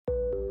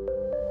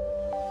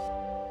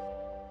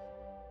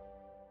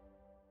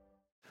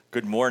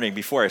Good morning.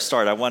 Before I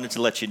start, I wanted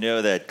to let you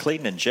know that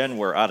Clayton and Jen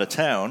were out of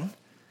town,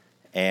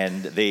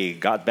 and they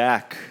got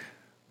back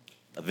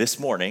this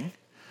morning.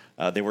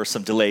 There were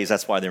some delays,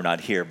 that's why they're not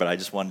here, but I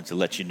just wanted to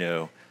let you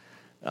know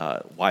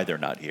why they're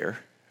not here.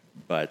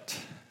 But,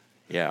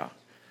 yeah.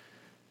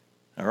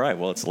 All right,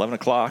 well, it's 11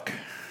 o'clock.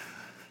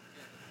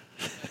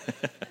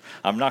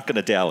 I'm not going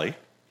to dally.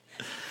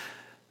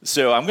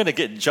 So I'm going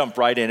to jump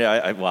right in.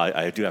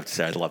 I do have to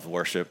say I love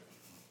worship.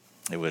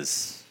 It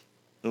was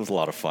a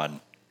lot of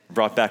fun.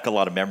 Brought back a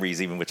lot of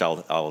memories, even which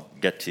I'll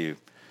get to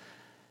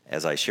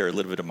as I share a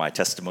little bit of my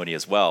testimony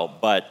as well.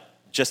 But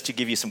just to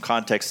give you some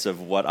context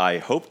of what I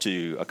hope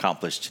to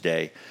accomplish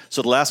today.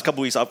 So the last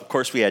couple weeks, of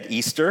course, we had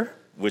Easter,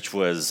 which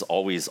was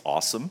always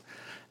awesome.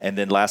 And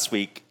then last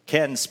week,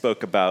 Ken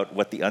spoke about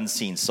what the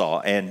unseen saw.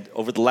 And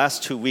over the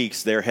last 2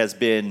 weeks, there has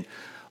been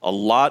a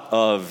lot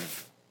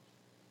of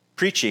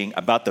preaching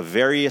about the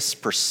various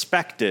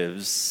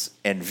perspectives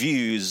and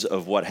views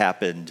of what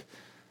happened,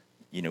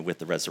 with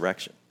the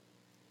resurrection.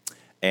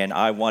 And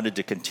I wanted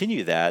to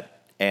continue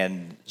that.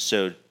 And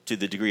so to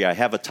the degree I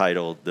have a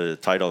title, the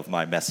title of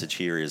my message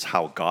here is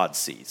How God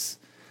Sees.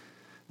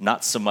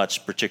 Not so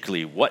much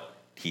particularly what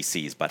he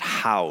sees, but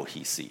how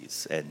he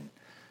sees. And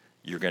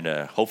you're going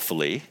to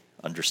hopefully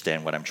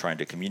understand what I'm trying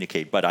to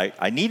communicate. But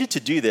I needed to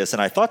do this,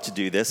 and I thought to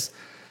do this,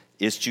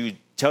 is to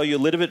tell you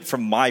a little bit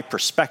from my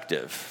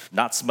perspective.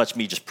 Not so much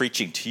me just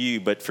preaching to you,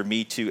 but for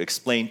me to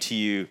explain to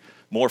you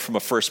more from a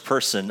first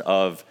person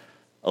of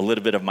a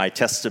little bit of my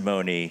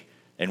testimony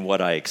and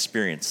what I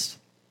experienced.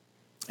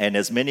 And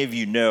as many of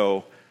you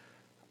know,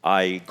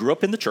 I grew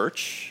up in the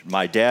church.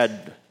 My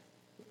dad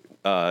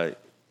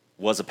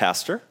was a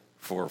pastor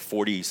for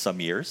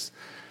 40-some years.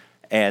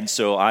 And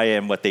so I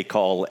am what they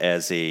call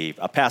as a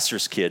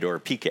pastor's kid or a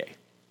PK,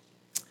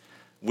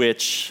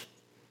 which,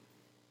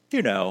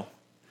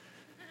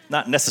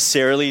 not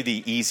necessarily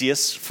the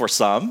easiest for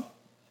some.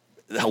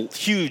 A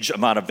huge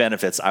amount of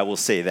benefits, I will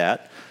say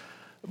that.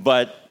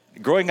 But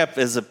growing up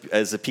as a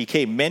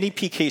PK, many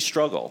PKs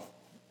struggle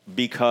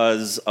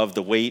because of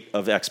the weight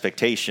of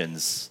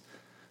expectations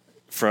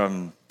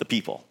from the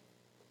people.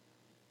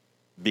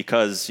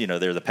 Because,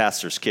 they're the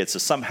pastor's kids, so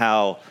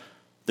somehow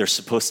they're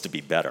supposed to be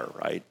better,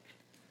 right?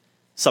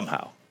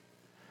 Somehow.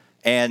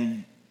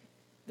 And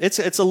it's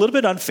a little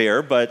bit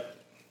unfair, but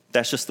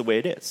that's just the way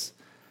it is.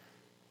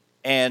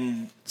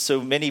 And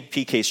so many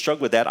PKs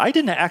struggle with that. I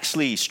didn't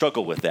actually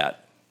struggle with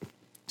that,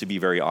 to be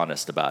very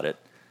honest about it.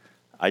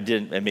 I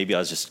didn't, and maybe I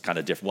was just kind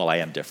of different. Well, I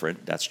am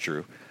different, that's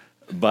true.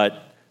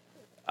 But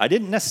I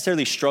didn't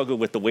necessarily struggle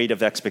with the weight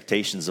of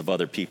expectations of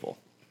other people.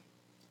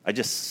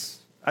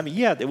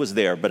 It was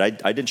there, but I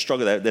didn't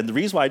struggle with that. And the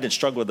reason why I didn't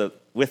struggle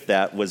with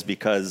that was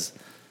because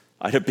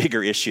I had a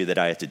bigger issue that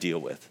I had to deal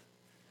with,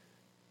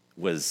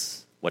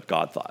 was what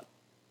God thought.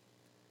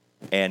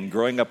 And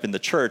growing up in the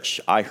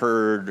church, I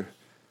heard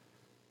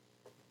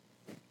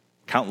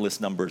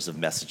countless numbers of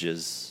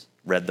messages,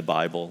 read the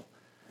Bible,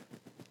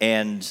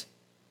 and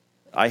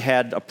I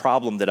had a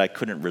problem that I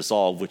couldn't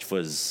resolve, which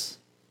was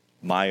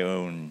my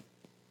own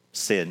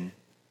sin.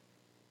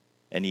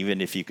 And even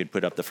if you could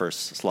put up the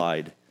first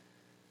slide.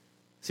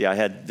 See,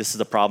 this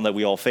is a problem that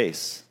we all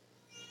face.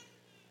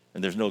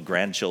 And there's no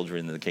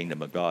grandchildren in the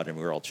kingdom of God, and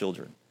we're all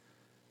children.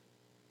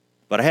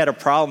 But I had a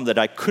problem that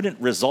I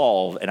couldn't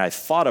resolve, and I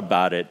thought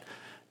about it.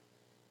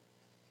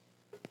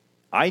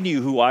 I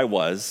knew who I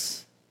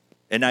was,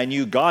 and I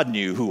knew God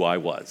knew who I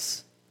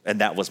was. And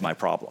that was my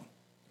problem.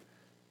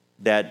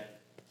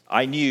 That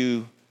I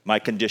knew my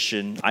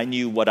condition. I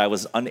knew what I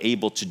was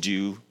unable to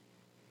do,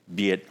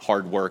 be it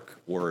hard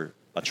work or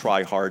a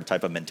try-hard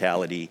type of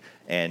mentality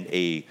and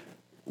a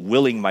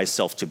willing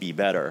myself to be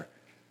better.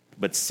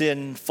 But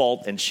sin,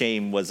 fault, and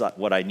shame was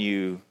what I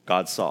knew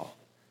God saw.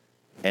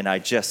 And I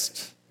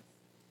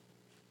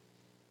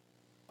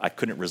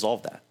couldn't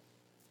resolve that.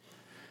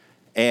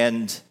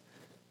 And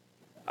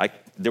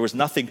there was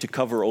nothing to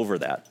cover over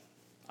that.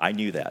 I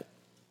knew that.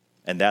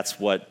 And that's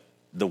what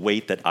the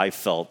weight that I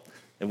felt.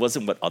 It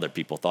wasn't what other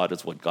people thought,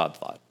 it's what God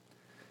thought.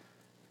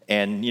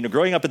 And,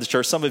 growing up in the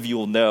church, some of you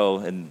will know,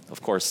 and of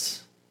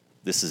course,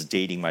 this is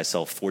dating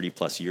myself 40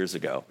 plus years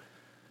ago.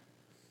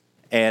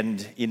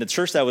 And in the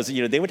church that was,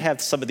 they would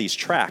have some of these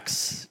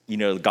tracts,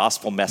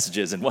 gospel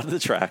messages. And one of the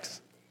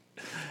tracts,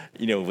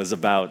 was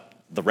about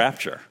the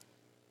rapture.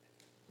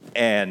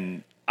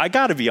 And I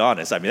got to be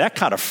honest, that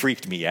kind of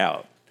freaked me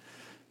out.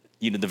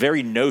 The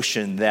very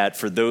notion that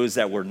for those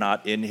that were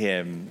not in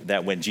him,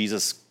 that when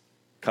Jesus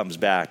comes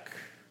back,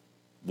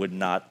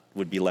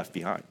 would be left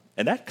behind.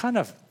 And that kind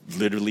of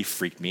literally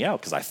freaked me out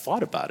because I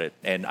thought about it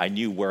and I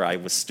knew where I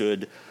was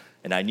stood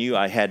and I knew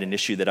I had an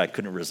issue that I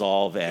couldn't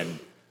resolve. And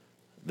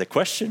the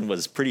question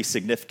was pretty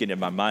significant in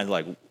my mind,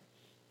 like,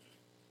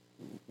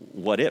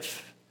 what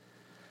if?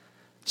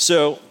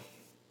 So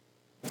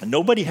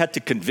nobody had to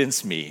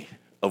convince me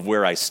of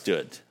where I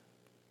stood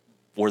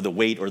or the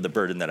weight or the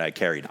burden that I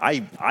carried.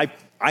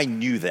 I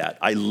knew that.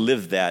 I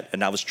lived that,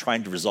 and I was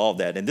trying to resolve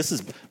that. And this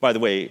is, by the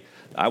way,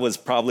 I was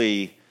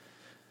probably,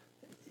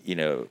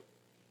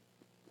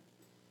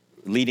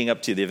 leading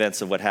up to the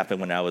events of what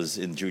happened when I was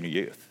in junior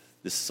youth.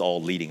 This is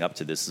all leading up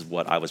to this is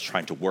what I was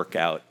trying to work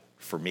out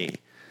for me.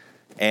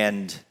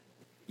 And,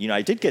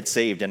 I did get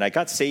saved, and I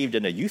got saved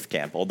in a youth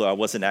camp, although I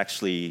wasn't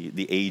actually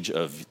the age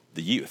of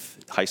the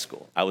youth, high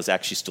school. I was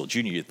actually still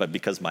junior youth, but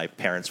because my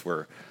parents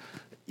were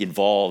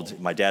involved,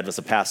 my dad was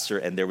a pastor,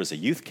 and there was a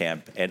youth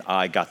camp, and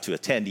I got to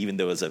attend even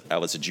though I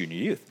was a junior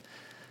youth.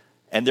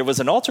 And there was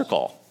an altar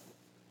call.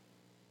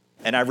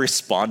 And I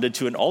responded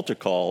to an altar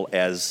call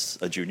as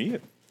a junior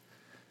youth.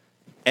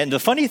 And the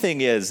funny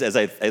thing is, as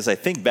I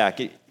think back,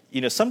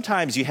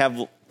 sometimes you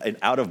have an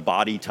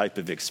out-of-body type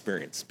of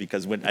experience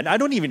and I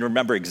don't even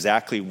remember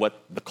exactly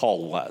what the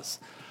call was.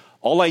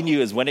 All I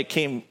knew is when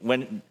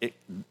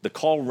the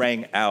call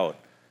rang out,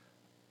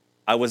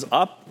 I was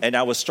up and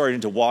I was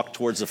starting to walk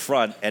towards the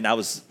front, and I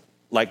was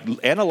like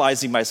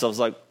analyzing myself,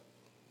 like,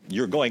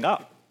 you're going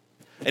up.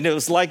 And it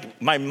was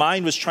like my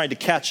mind was trying to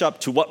catch up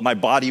to what my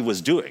body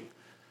was doing.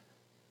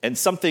 And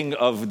something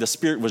of the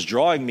Spirit was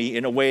drawing me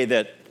in a way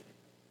that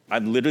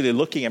I'm literally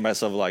looking at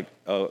myself like,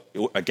 oh,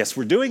 I guess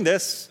we're doing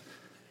this.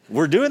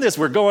 We're doing this.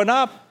 We're going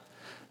up.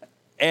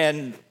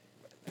 And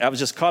I was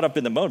just caught up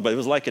in the moment, but it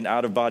was like an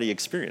out-of-body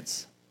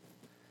experience.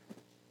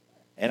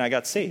 And I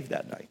got saved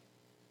that night.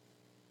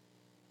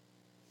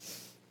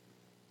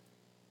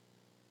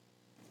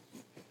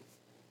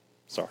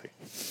 Sorry.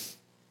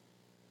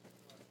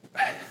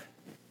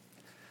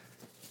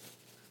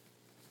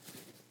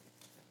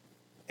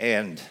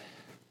 And,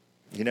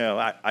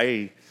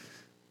 I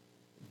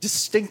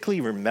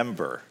distinctly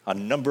remember a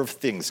number of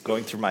things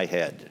going through my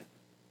head,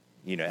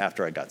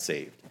 after I got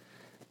saved.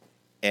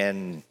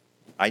 And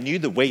I knew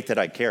the weight that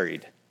I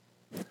carried.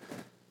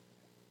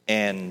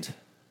 And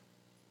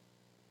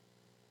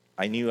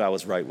I knew I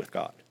was right with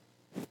God.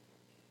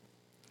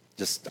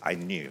 I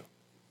knew.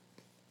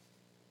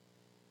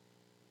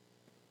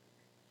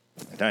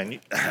 And I knew.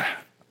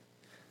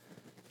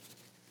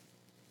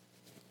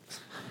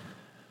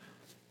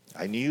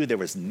 I knew there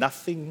was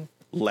nothing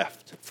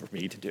left for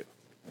me to do.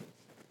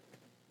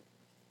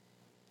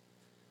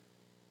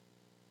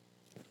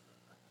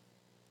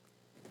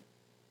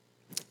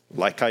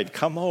 Like I'd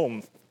come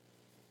home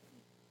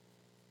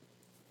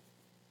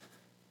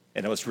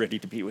and I was ready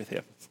to be with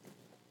him.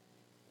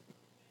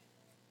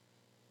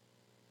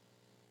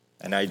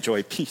 And I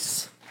enjoy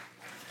peace.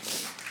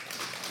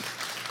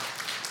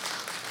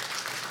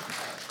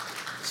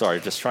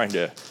 Sorry,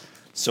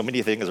 so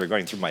many things are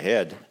going through my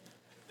head.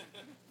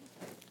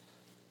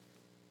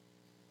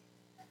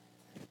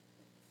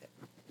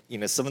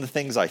 Some of the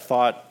things I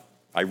thought,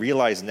 I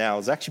realize now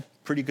is actually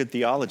pretty good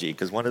theology,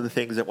 because one of the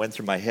things that went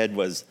through my head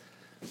was,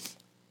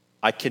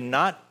 I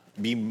cannot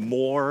be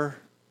more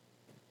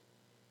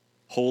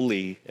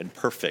holy and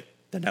perfect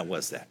than I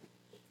was then.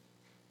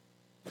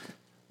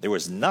 There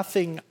was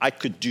nothing I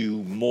could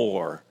do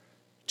more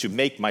to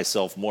make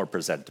myself more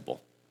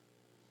presentable.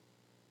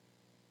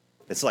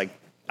 It's like,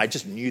 I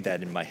just knew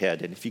that in my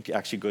head. And if you could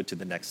actually go to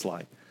the next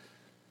slide.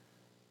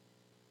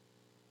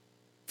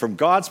 From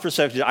God's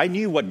perspective, I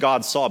knew what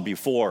God saw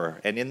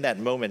before. And in that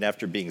moment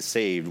after being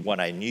saved,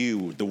 when I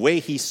knew the way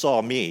he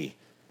saw me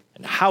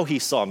and how he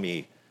saw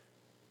me,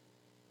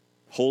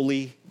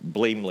 holy,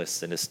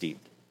 blameless, and esteemed.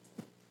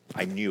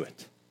 I knew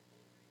it.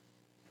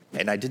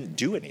 And I didn't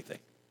do anything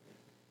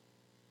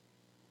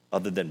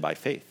other than by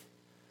faith.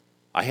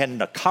 I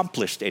hadn't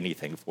accomplished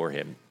anything for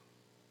him.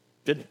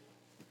 Didn't.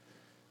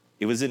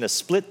 It was in a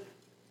split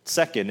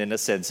second, in a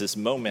sense, this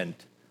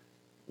moment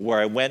where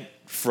I went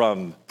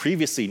from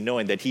previously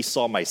knowing that he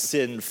saw my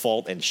sin,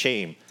 fault, and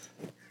shame,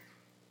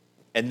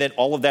 and then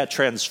all of that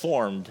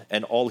transformed,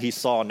 and all he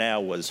saw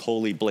now was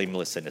holy,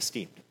 blameless, and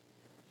esteemed.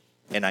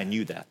 And I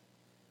knew that.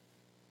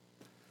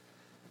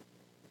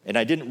 And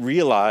I didn't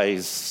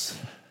realize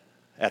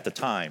at the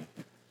time,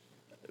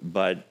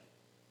 but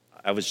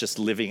I was just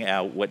living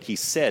out what he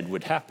said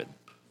would happen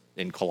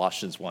in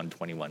Colossians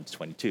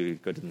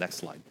 1:21-22. Go to the next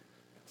slide.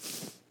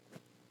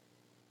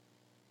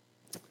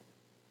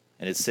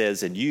 And it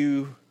says, "And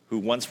you who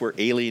once were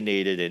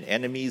alienated and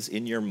enemies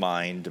in your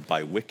mind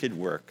by wicked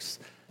works,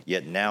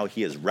 yet now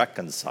he is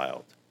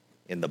reconciled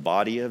in the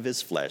body of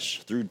his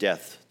flesh through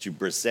death to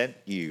present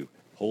you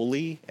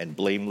holy and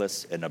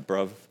blameless and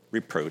above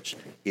reproach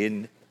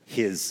in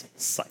his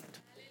sight."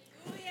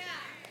 Hallelujah.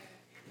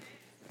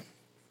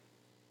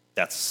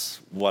 That's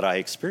what I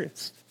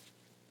experienced.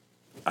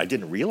 I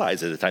didn't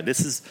realize at the time. This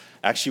is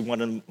actually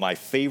one of my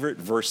favorite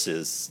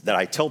verses that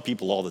I tell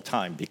people all the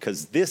time,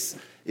 because this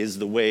is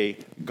the way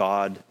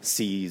God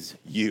sees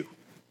you.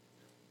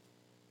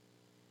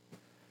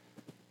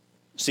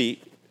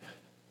 See,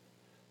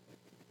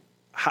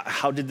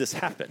 how did this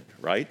happen,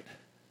 right?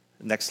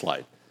 Next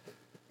slide.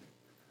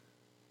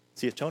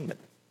 It's the atonement.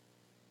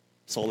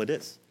 That's all it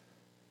is.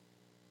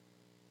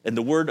 And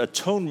the word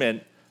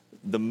atonement,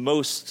 the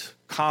most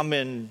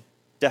common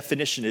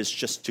definition is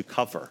just to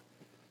cover.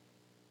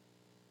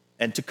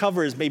 And to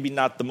cover is maybe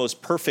not the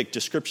most perfect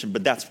description,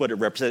 but that's what it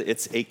represents.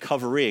 It's a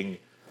covering.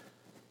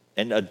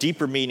 And a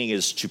deeper meaning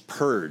is to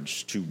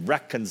purge, to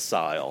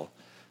reconcile,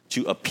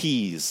 to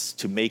appease,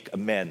 to make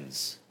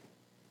amends.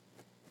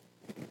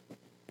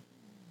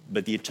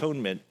 But the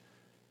atonement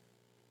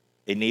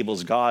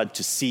enables God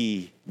to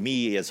see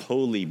me as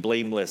holy,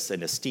 blameless,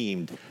 and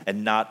esteemed,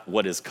 and not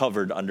what is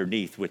covered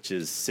underneath, which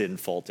is sin,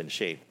 fault, and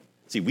shame.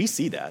 See, we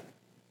see that.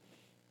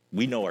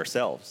 We know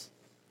ourselves.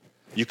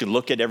 You can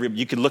look at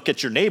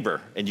your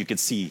neighbor and you can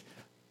see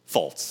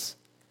faults.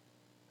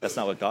 That's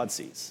not what God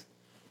sees.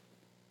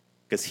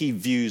 Because he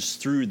views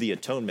through the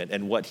atonement,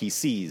 and what he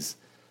sees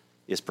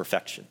is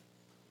perfection.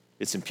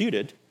 It's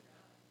imputed,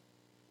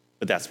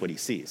 but that's what he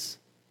sees.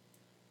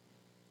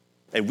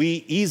 And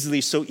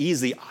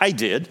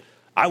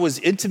I was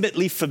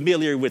intimately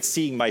familiar with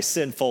seeing my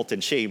sin, fault,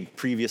 and shame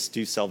previous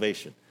to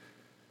salvation.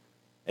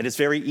 And it's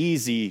very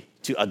easy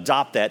to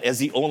adopt that as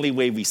the only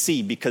way we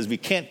see, because we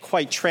can't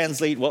quite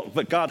translate, well,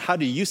 but God, how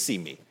do you see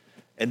me?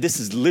 And this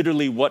is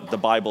literally what the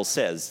Bible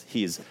says.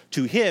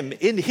 To him,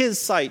 in his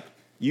sight,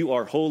 you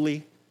are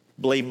holy,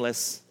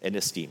 blameless, and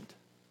esteemed,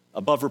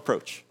 above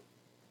reproach.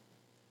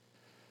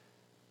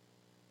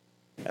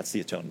 That's the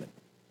atonement.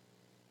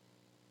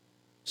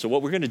 So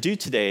what we're going to do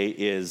today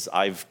is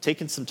I've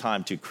taken some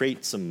time to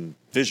create some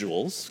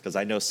visuals, because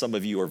I know some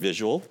of you are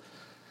visual,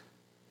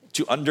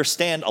 to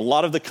understand a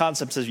lot of the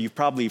concepts that you've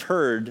probably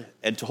heard,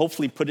 and to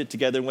hopefully put it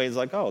together in ways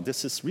like, oh,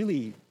 this is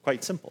really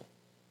quite simple,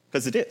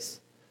 because it is.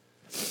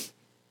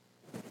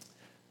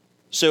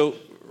 So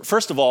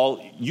first of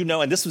all,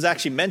 and this was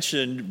actually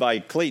mentioned by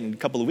Clayton a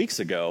couple of weeks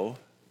ago,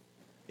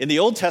 in the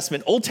Old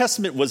Testament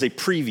was a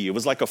preview. It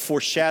was like a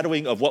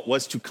foreshadowing of what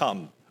was to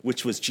come,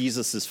 which was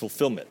Jesus'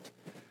 fulfillment.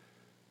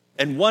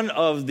 And one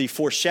of the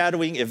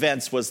foreshadowing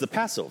events was the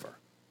Passover.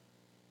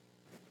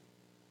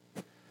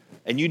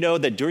 And you know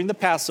that during the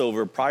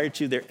Passover, prior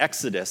to their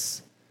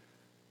exodus,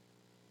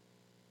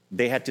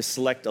 they had to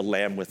select a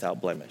lamb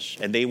without blemish.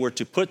 And they were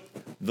to put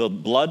the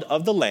blood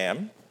of the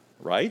lamb,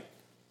 right,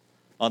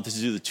 onto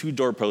the two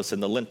doorposts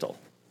and the lintel.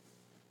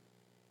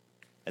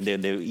 And then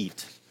they would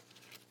eat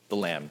the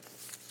lamb.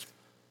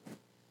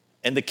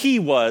 And the key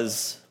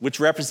was, it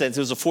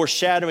was a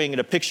foreshadowing and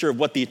a picture of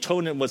what the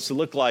atonement was to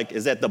look like,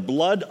 is that the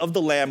blood of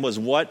the lamb was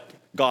what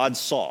God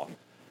saw.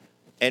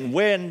 And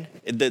when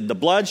the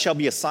blood shall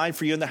be a sign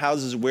for you in the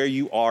houses where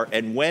you are,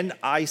 and when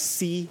I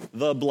see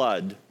the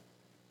blood,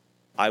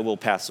 I will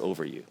pass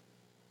over you.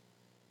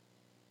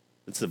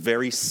 It's a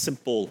very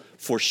simple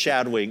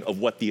foreshadowing of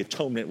what the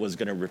atonement was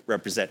going to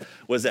represent.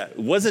 It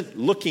wasn't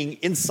looking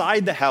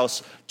inside the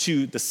house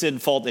to the sin,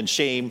 fault, and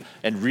shame,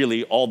 and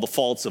really all the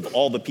faults of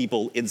all the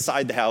people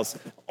inside the house.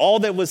 All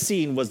that was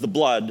seen was the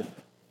blood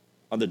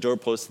on the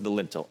doorpost and the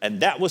lintel.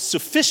 And that was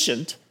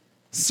sufficient.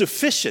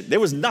 There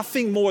was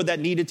nothing more that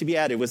needed to be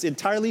added. It was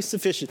entirely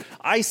sufficient.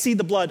 I see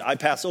the blood, I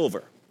pass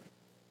over.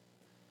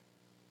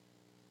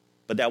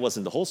 But that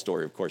wasn't the whole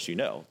story, of course,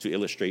 to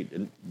illustrate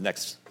the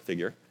next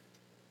figure.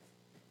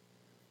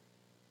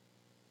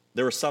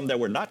 There were some that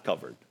were not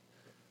covered.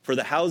 For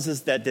the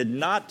houses that did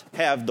not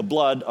have the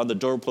blood on the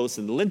doorpost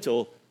and the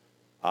lintel,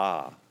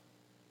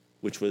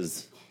 which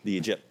was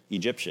the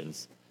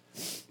Egyptians.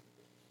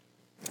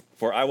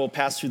 For I will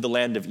pass through the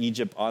land of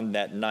Egypt on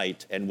that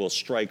night and will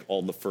strike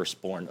all the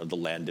firstborn of the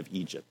land of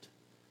Egypt,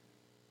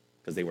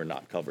 because they were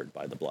not covered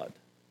by the blood.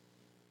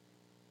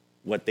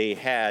 What they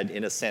had,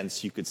 in a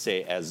sense, you could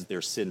say, as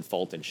their sin,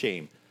 fault, and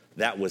shame,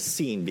 that was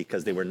seen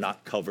because they were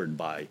not covered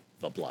by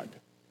the blood.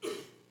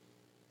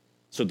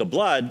 So the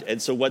blood,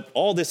 and so what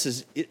all this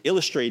is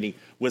illustrating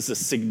was the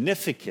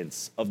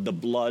significance of the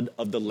blood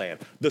of the Lamb,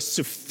 the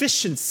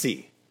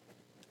sufficiency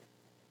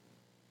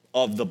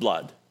of the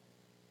blood.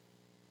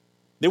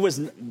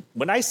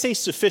 When I say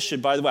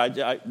sufficient, by the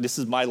way, this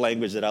is my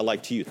language that I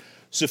like to use.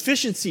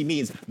 Sufficiency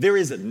means there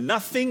is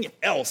nothing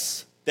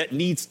else that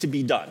needs to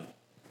be done.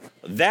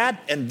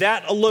 That and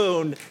that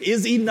alone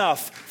is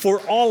enough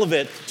for all of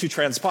it to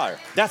transpire.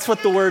 That's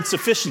what the word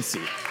sufficiency,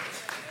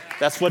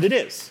 that's what it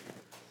is.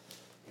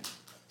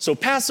 So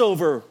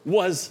Passover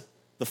was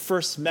the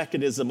first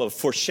mechanism of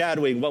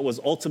foreshadowing what was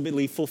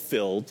ultimately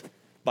fulfilled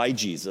by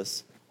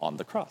Jesus on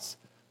the cross.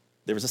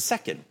 There was a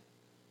second,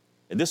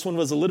 and this one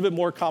was a little bit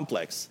more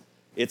complex.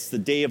 It's the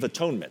Day of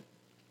Atonement.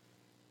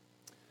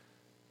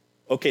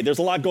 Okay, there's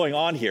a lot going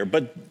on here,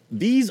 but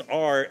these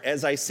are,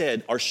 as I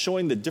said, are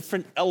showing the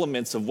different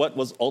elements of what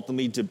was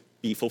ultimately to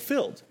be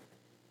fulfilled.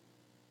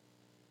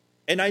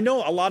 And I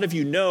know a lot of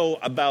you know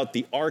about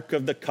the Ark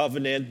of the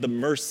Covenant, the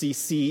mercy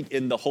seat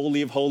in the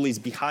Holy of Holies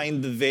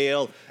behind the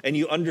veil, and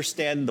you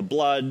understand the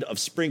blood of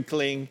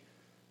sprinkling.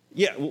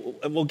 Yeah,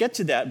 we'll get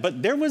to that.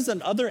 But there was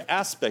another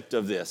aspect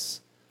of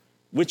this,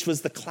 which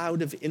was the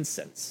cloud of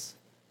incense.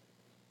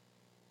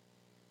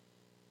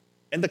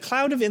 And the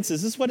cloud of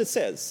incense, this is what it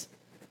says.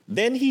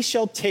 Then he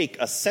shall take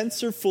a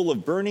censer full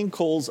of burning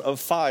coals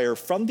of fire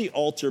from the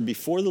altar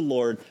before the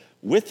Lord,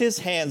 with his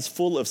hands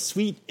full of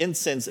sweet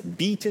incense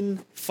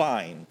beaten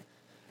fine,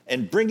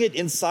 and bring it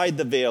inside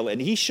the veil.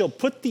 And he shall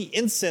put the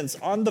incense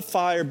on the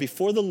fire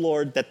before the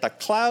Lord, that the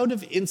cloud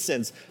of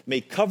incense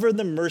may cover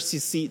the mercy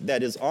seat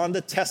that is on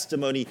the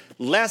testimony,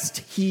 lest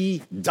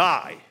he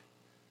die.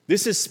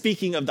 This is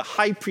speaking of the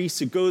high priest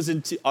who goes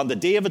into on the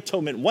Day of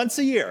Atonement once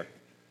a year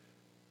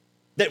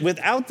That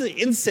without the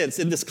incense,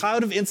 in this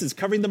cloud of incense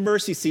covering the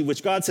mercy seat,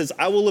 which God says,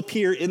 I will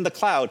appear in the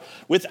cloud,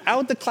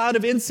 without the cloud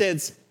of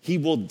incense, he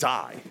will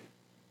die.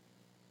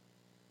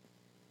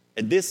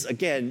 And this,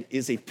 again,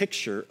 is a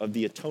picture of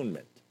the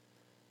atonement.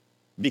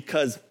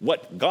 Because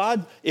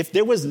if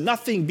there was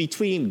nothing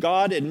between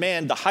God and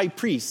man, the high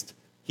priest,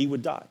 he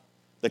would die.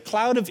 The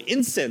cloud of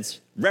incense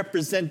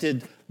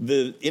represented,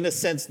 in a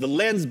sense, the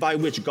lens by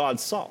which God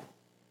saw.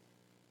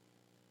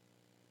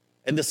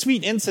 And the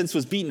sweet incense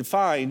was beaten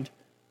fine,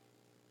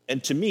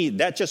 and to me,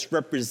 that just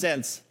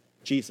represents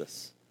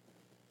Jesus.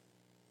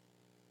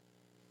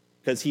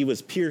 Because he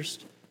was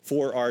pierced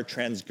for our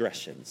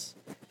transgressions.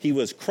 He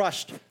was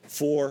crushed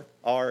for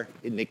our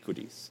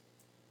iniquities.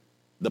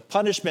 The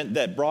punishment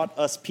that brought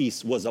us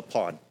peace was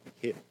upon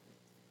him.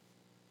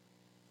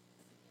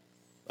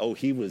 Oh,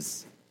 he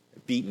was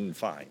beaten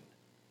fine.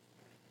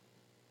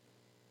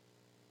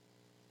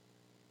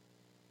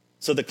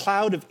 So the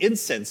cloud of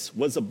incense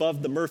was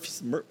above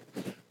the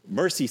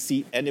mercy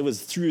seat, and it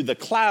was through the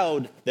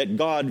cloud that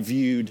God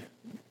viewed,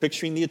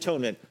 picturing the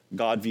atonement,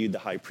 God viewed the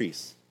high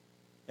priest.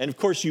 And of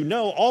course, you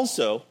know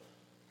also,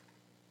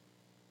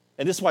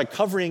 and this is why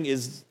covering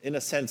is, in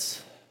a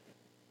sense,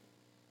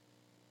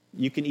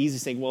 you can easily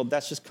think, well,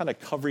 that's just kind of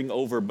covering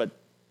over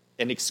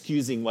and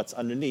excusing what's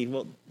underneath.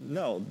 Well,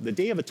 no, the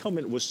Day of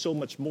Atonement was so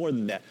much more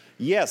than that.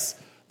 Yes,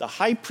 the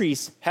high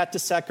priest had to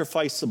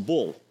sacrifice a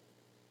bull,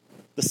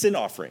 the sin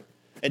offering,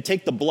 and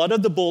take the blood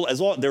of the bull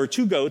as well. There were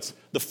 2 goats.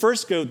 The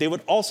first goat they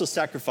would also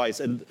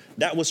sacrifice, and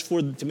that was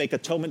to make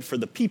atonement for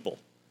the people.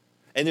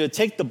 And they would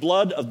take the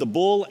blood of the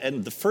bull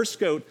and the first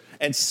goat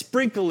and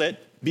sprinkle it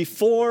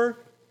before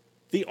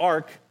the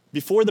ark,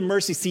 before the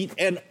mercy seat,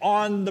 and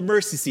on the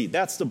mercy seat.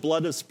 That's the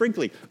blood of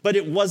sprinkling. But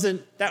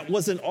that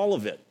wasn't all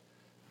of it.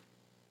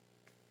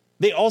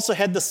 They also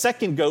had the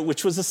second goat,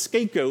 which was a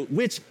scapegoat,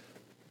 which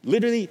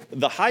literally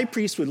the high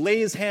priest would lay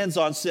his hands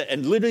on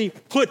and literally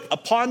put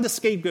upon the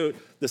scapegoat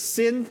the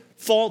sin,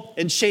 fault,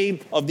 and shame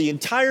of the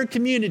entire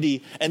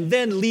community, and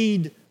then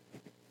lead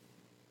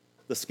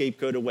the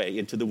scapegoat away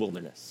into the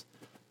wilderness.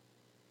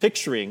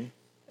 Picturing,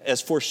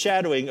 as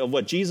foreshadowing of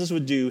what Jesus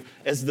would do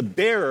as the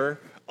bearer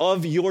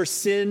of your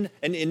sin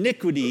and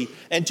iniquity,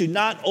 and to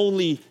not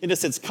only, in a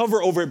sense,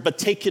 cover over it, but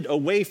take it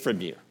away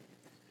from you.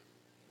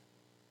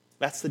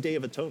 That's the Day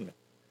of Atonement.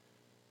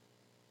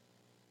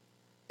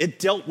 It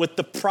dealt with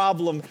the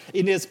problem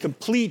in as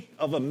complete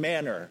of a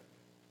manner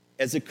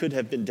as it could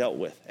have been dealt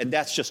with. And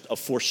that's just a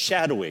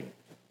foreshadowing,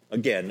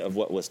 again, of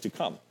what was to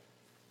come.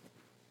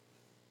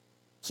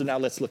 So now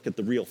let's look at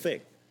the real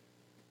thing.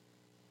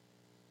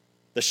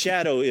 The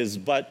shadow is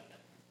but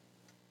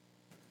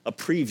a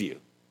preview.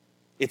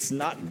 It's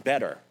not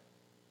better.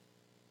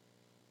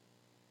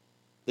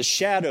 The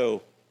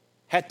shadow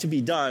had to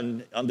be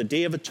done on the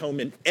Day of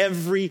Atonement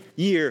every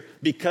year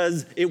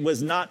because it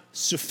was not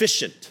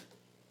sufficient.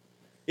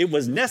 It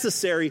was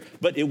necessary,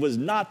 but it was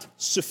not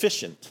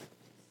sufficient.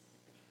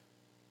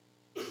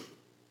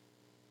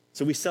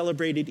 So we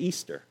celebrated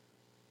Easter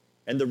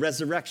and the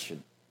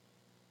resurrection.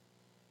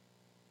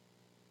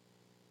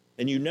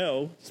 And you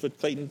know, that's what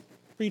Clayton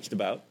preached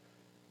about.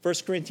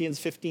 1 Corinthians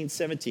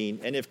 15:17,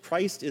 and if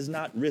Christ is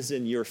not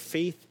risen, your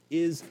faith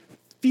is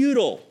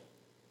futile.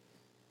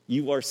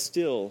 You are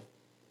still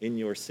in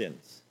your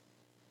sins.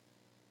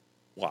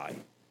 Why?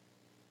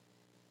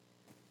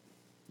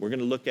 We're going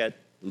to look at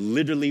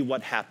literally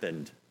what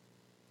happened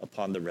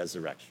upon the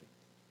resurrection.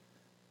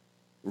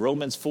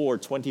 Romans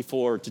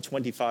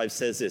 4:24-25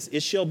 says this,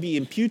 it shall be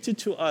imputed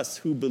to us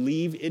who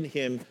believe in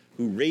him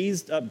who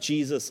raised up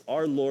Jesus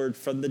our Lord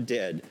from the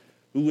dead,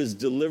 who was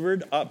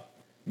delivered up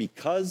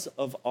because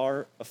of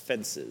our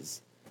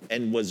offenses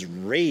and was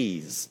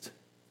raised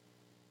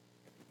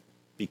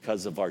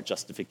because of our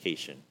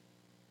justification.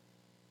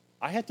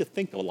 I had to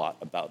think a lot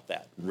about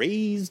that.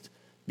 Raised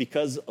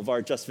because of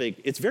our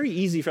justification. It's very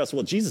easy for us,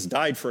 well, Jesus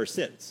died for our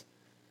sins.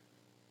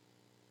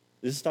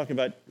 This is talking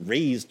about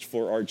raised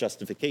for our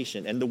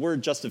justification. And the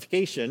word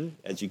justification,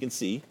 as you can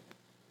see,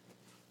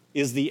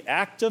 is the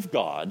act of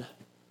God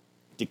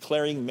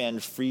declaring man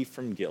free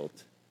from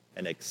guilt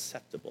and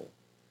acceptable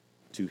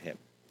to him.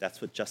 That's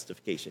what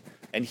justification.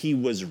 And he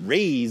was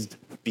raised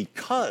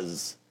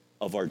because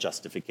of our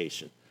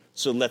justification.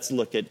 So let's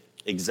look at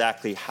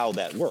exactly how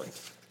that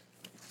worked.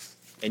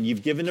 And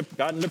you've gotten a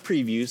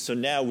preview, so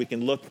now we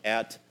can look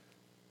at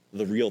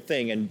the real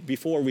thing. And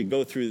before we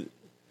go through,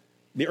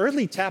 the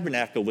early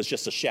tabernacle was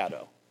just a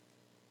shadow.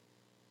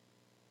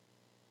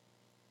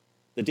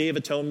 The Day of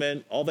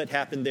Atonement, all that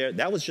happened there,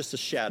 that was just a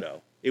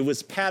shadow. It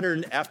was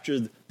patterned after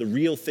the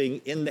real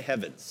thing in the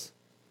heavens,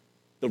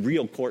 the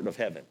real court of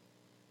heaven.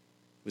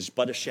 It was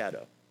but a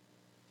shadow.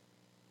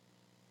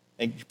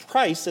 And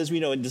Christ, as we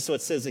know, and this is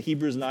what it says in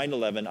Hebrews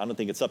 9:11, I don't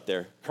think it's up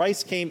there,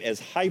 Christ came as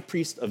high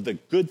priest of the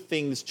good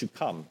things to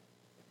come,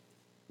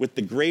 with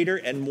the greater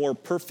and more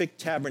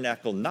perfect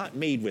tabernacle not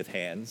made with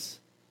hands,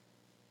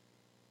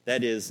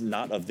 that is,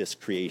 not of this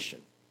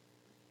creation.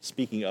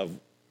 Speaking of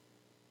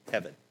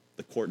heaven,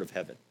 the court of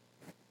heaven.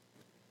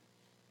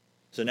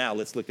 So now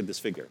let's look at this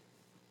figure.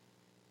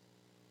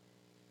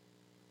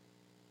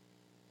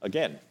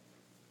 Again,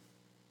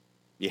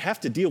 You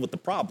have to deal with the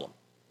problem.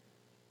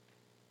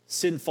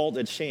 Sin, fault,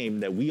 and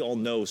shame that we all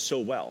know so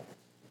well.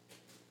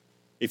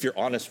 If you're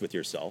honest with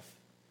yourself,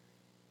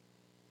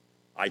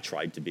 I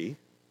tried to be,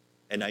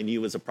 and I knew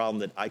it was a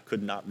problem that I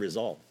could not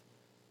resolve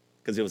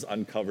because it was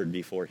uncovered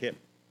before him.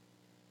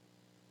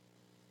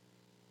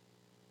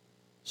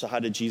 So how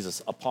did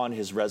Jesus, upon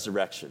his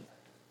resurrection?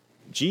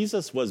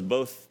 Jesus was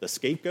both the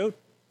scapegoat,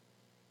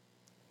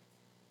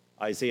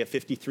 Isaiah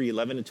 53,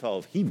 11 and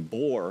 12. He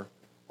bore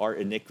our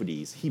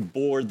iniquities. He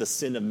bore the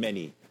sin of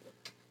many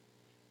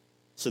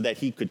so that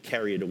he could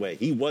carry it away.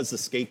 He was the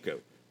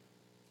scapegoat.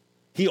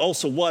 He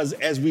also was,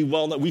 as we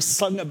well know, we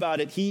sung about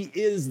it, he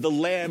is the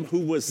Lamb who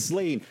was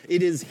slain.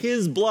 It is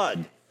his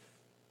blood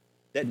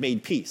that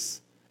made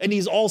peace. And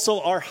he's also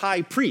our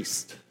high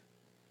priest.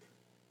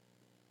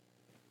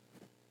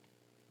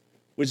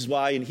 Which is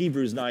why in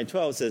Hebrews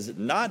 9:12 it says,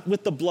 not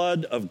with the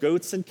blood of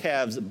goats and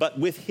calves, but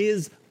with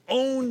his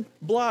own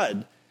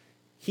blood,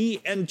 he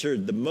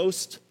entered the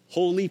most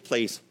holy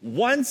place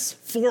once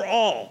for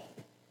all,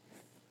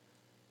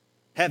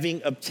 having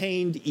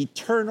obtained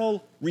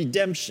eternal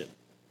redemption.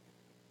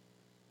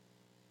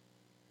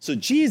 So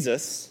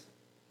Jesus,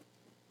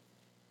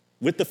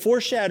 with the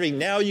foreshadowing,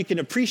 now you can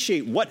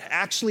appreciate what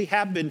actually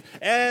happened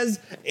as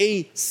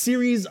a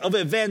series of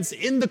events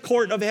in the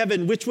court of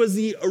heaven, which was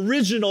the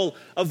original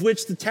of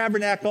which the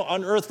tabernacle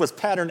on earth was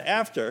patterned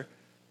after.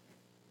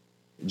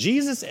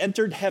 Jesus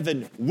entered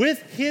heaven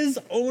with his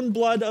own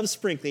blood of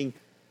sprinkling,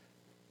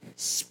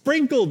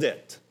 sprinkled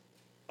it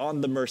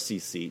on the mercy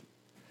seat,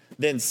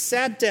 then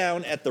sat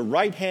down at the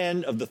right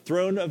hand of the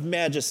throne of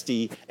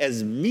majesty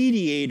as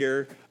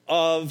mediator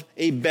of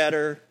a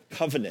better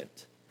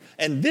covenant.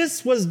 And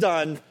this was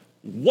done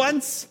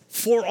once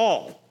for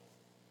all.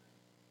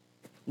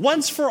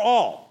 Once for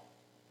all.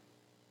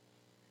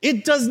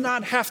 It does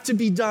not have to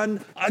be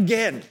done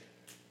again.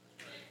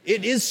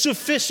 It is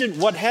sufficient.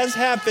 What has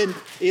happened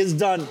is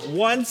done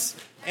once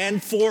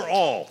and for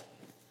all.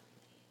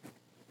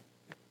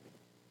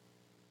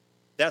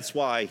 That's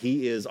why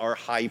he is our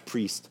high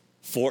priest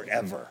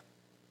forever.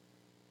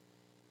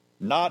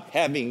 Not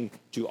having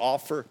to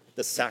offer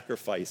the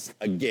sacrifice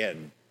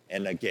again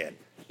and again.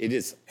 It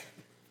is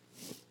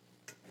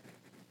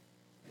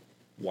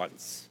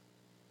once.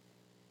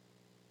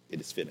 It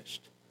is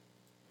finished.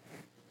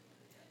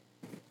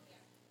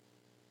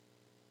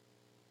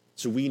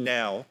 So we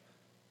now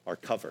are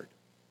covered.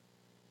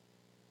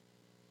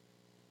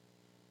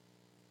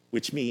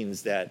 Which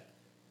means that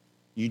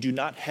you do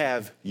not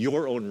have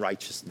your own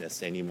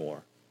righteousness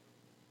anymore,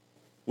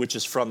 which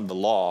is from the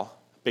law,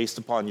 based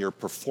upon your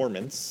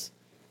performance,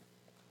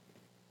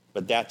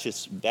 but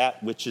that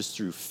which is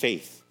through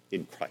faith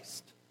in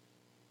Christ.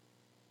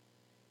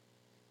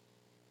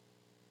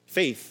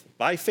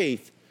 By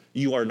faith,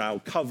 you are now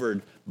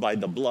covered by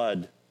the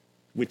blood,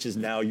 which is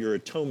now your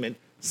atonement,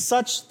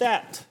 such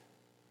that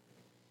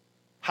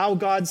how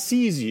God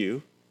sees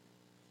you,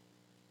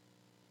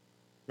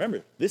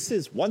 remember, this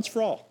is once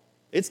for all.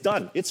 It's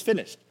done. It's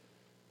finished.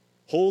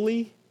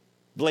 Holy,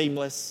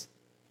 blameless,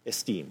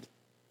 esteemed.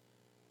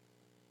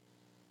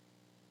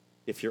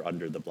 If you're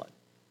under the blood.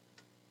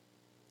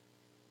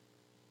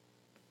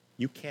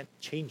 You can't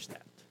change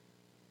that.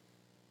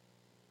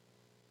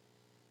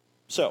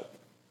 So,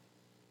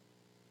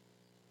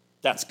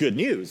 that's good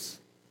news.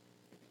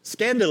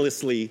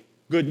 Scandalously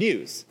good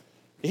news.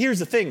 Here's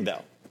the thing,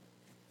 though.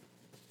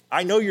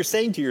 I know you're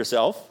saying to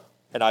yourself,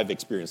 and I've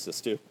experienced this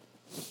too,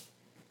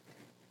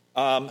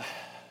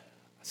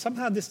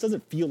 somehow this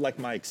doesn't feel like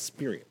my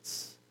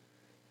experience.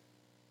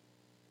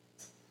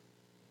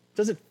 It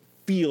doesn't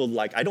feel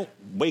like, I don't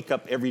wake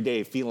up every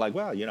day feeling like,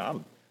 well,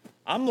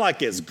 I'm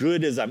like as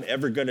good as I'm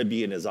ever going to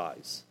be in his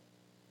eyes.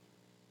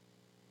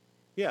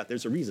 Yeah,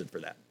 there's a reason for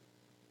that.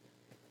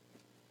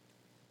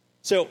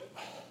 So,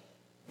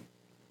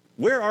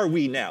 where are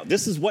we now?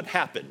 This is what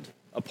happened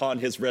upon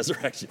his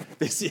resurrection.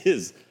 This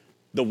is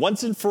the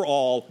once and for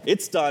all.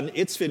 It's done.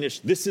 It's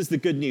finished. This is the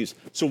good news.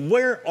 So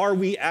where are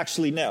we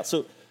actually now?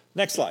 So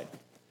next slide.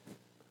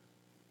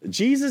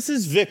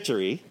 Jesus'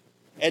 victory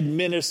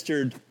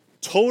administered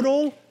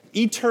total,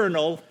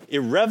 eternal,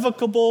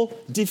 irrevocable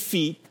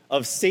defeat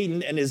of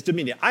Satan and his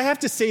dominion. I have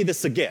to say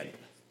this again.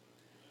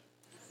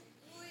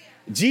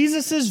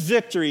 Jesus'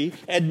 victory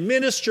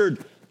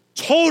administered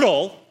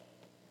total,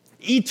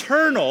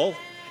 eternal,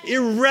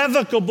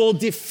 irrevocable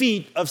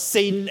defeat of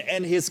Satan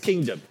and his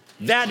kingdom.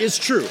 That is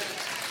true.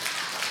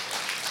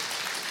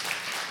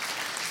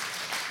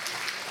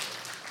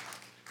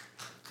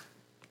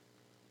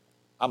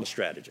 I'm a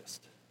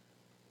strategist.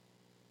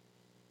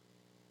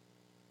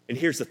 And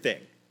here's the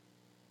thing.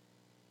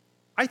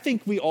 I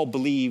think we all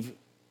believe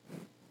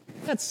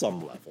at some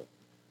level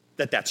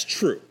that that's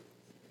true.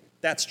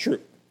 That's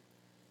true.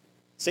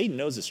 Satan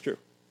knows it's true.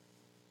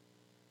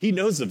 He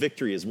knows the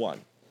victory is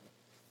won.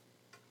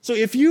 So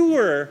if you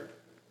were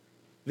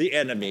the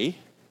enemy,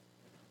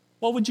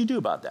 what would you do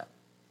about that?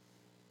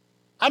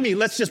 I mean,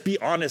 let's just be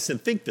honest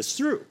and think this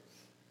through.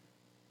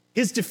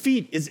 His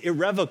defeat is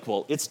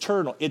irrevocable, it's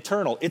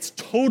eternal, it's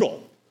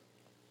total.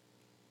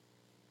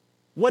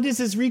 What is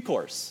his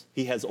recourse?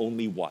 He has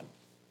only one.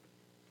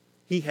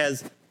 He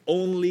has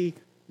only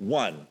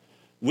one,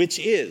 which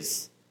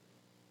is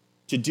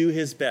to do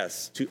his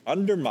best to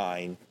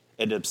undermine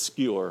and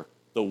obscure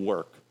the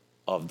work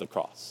of the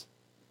cross.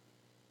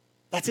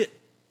 That's it.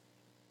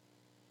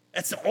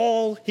 That's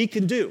all he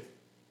can do.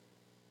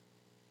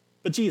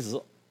 But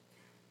Jesus,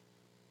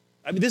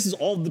 this is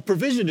all, the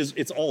provision is,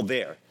 it's all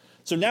there.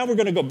 So now we're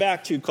going to go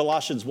back to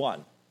Colossians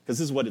 1, because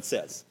this is what it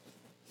says.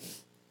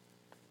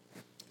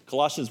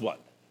 Colossians 1.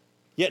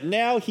 Yet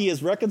now he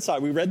is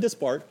reconciled. We read this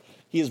part.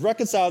 He is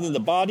reconciled in the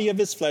body of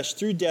his flesh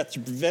through death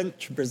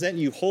to present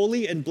you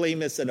holy and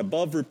blameless and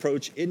above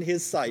reproach in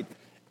his sight.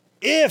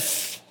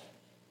 If,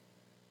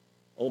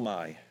 oh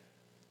my,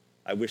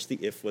 I wish the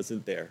if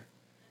wasn't there.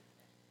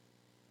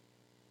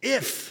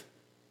 If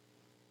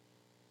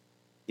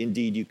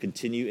indeed you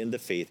continue in the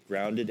faith,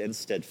 grounded and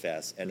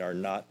steadfast, and are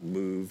not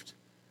moved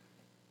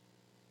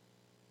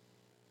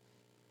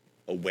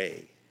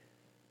away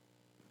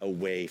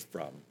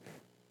from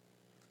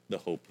the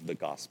hope of the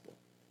gospel,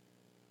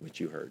 which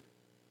you heard.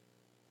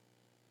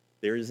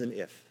 There is an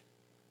if.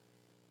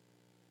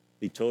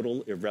 The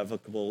total,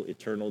 irrevocable,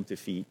 eternal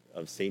defeat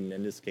of Satan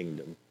and his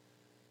kingdom.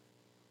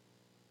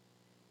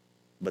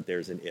 But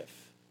there's an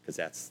if,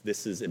 because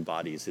this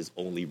embodies his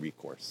only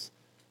recourse.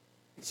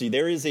 See,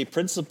 there is a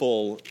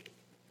principle,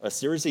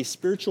 there is a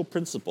spiritual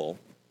principle,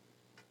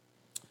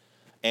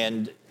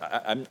 and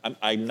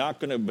I'm not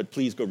going to, but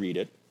please go read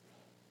it.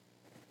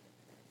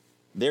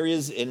 There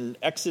is in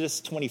Exodus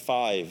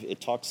 25,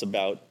 it talks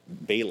about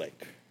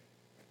Balak,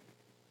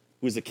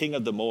 who was the king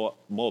of the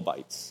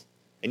Moabites,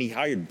 and he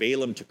hired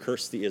Balaam to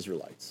curse the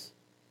Israelites.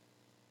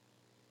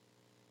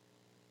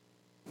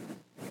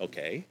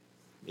 Okay,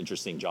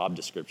 interesting job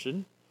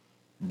description,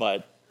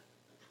 but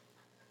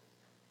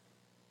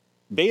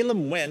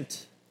Balaam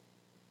went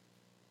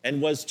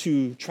and was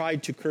to try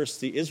to curse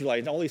the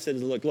Israelites, and all he said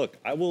is, look,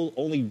 I will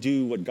only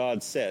do what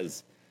God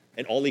says,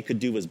 and all he could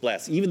do was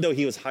bless, even though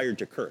he was hired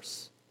to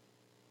curse.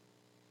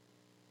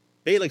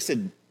 Balak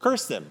said,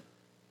 curse them.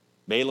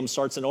 Balaam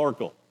starts an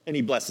oracle, and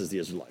he blesses the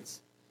Israelites.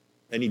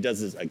 And he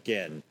does this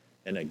again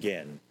and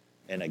again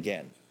and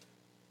again.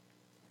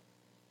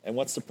 And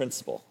what's the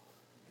principle?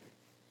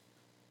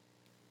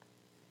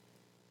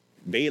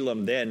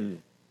 Balaam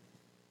then,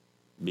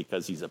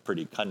 because he's a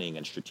pretty cunning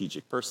and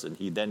strategic person,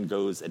 he then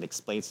goes and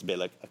explains to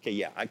Balak, okay,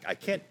 yeah, I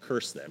can't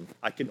curse them.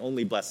 I can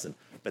only bless them.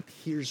 But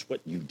here's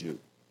what you do.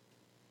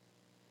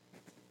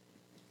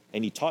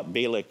 And he taught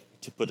Balak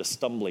to put a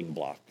stumbling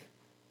block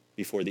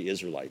before the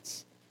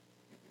Israelites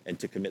and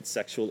to commit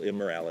sexual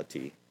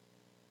immorality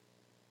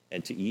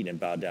and to eat and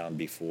bow down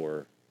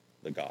before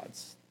the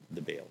gods,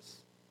 the Baals,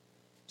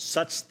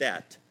 such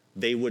that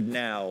they would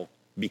now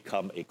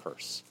become a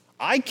curse.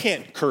 I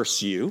can't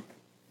curse you,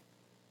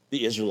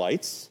 the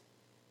Israelites,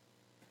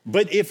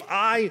 but if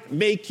I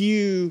make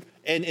you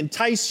and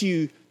entice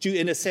you to,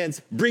 in a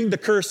sense, bring the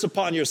curse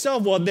upon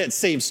yourself, well, then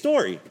same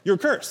story. You're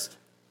cursed.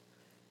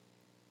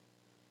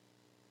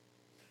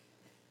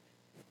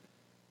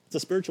 It's a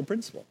spiritual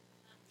principle.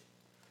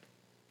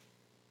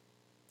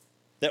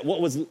 That what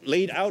was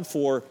laid out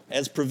for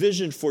as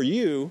provision for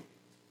you,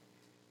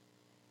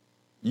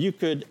 you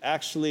could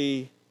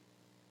actually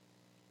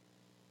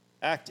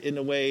act in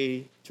a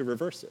way to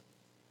reverse it.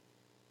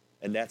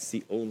 And that's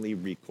the only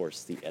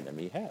recourse the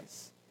enemy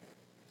has.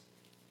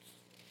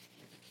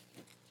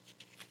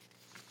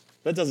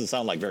 That doesn't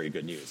sound like very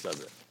good news,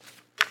 does it?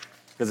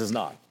 Because it's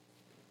not.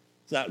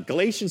 Now,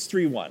 Galatians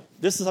 3:1.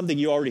 This is something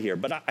you already hear,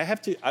 but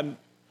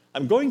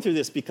I'm going through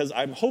this because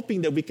I'm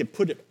hoping that we could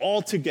put it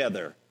all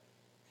together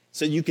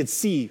so you could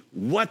see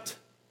what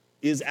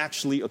is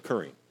actually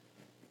occurring.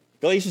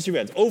 Galatians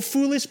 3:1. O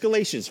foolish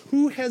Galatians,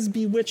 who has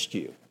bewitched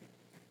you,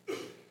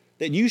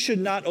 that you should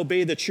not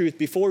obey the truth,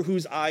 before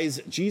whose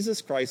eyes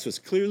Jesus Christ was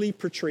clearly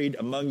portrayed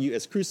among you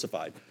as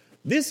crucified?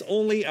 This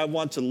only I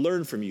want to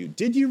learn from you.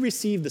 Did you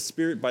receive the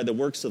Spirit by the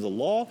works of the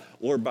law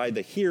or by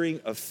the hearing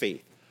of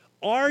faith?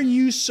 Are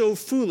you so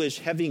foolish,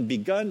 having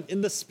begun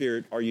in the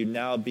Spirit, are you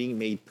now being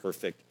made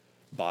perfect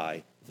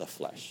by the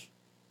flesh?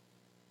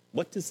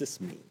 What does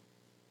this mean?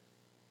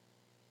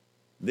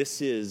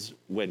 This is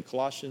when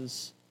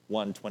Colossians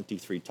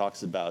 1:23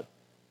 talks about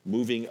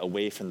moving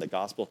away from the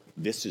gospel.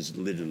 This is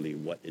literally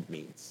what it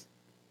means.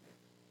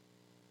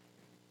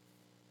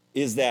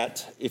 Is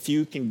that, if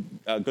you can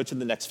go to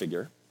the next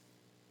figure,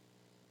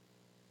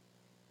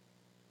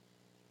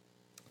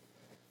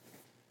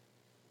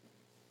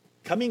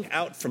 coming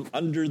out from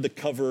under the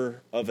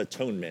cover of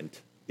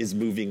atonement is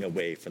moving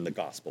away from the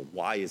gospel.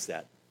 Why is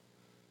that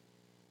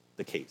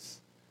the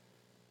case?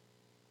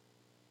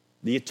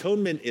 The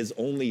atonement is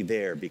only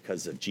there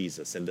because of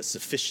Jesus and the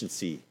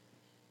sufficiency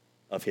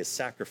of his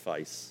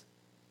sacrifice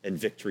and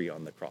victory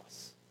on the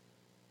cross.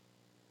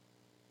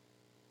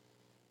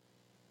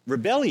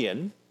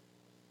 Rebellion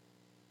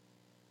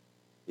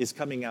is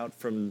coming out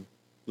from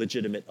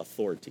legitimate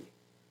authority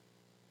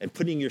and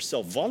putting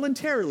yourself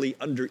voluntarily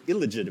under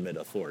illegitimate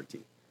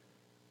authority.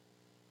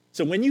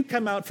 So when you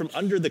come out from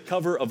under the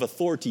cover of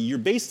authority, you're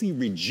basically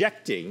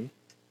rejecting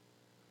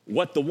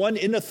what the one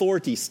in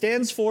authority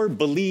stands for,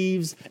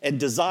 believes, and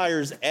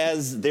desires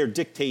as their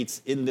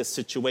dictates in this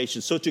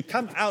situation. So to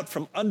come out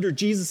from under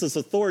Jesus'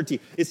 authority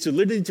is to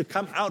literally to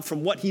come out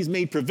from what he's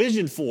made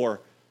provision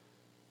for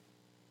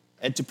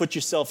and to put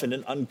yourself in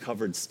an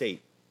uncovered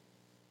state.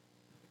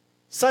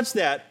 Such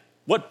that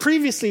what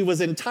previously was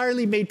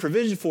entirely made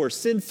provision for,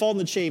 sin, fall,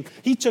 and shame,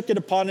 he took it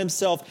upon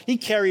himself. He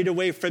carried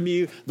away from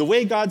you. The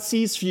way God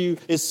sees you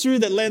is through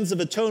the lens of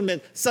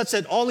atonement, such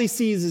that all he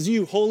sees is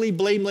you, holy,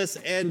 blameless,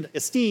 and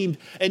esteemed.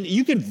 And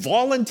you can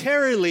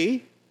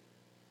voluntarily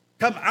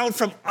come out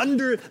from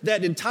under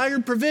that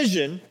entire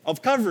provision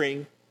of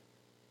covering,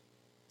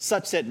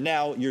 such that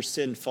now your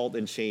sin, fault,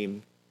 and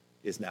shame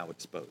is now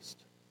exposed.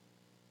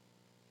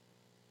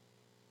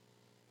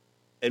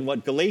 And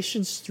what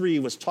Galatians 3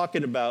 was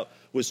talking about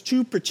was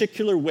two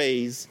particular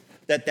ways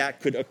that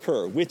could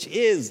occur, which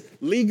is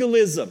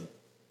legalism,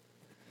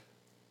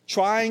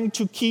 trying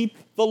to keep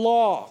the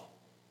law.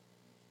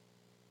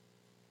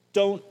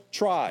 Don't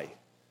try.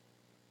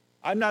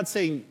 I'm not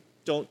saying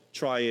don't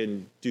try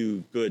and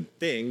do good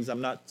things.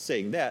 I'm not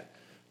saying that.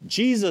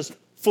 Jesus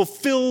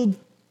fulfilled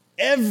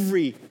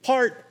every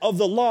part of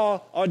the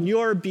law on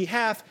your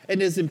behalf and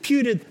has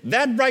imputed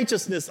that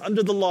righteousness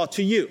under the law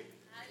to you.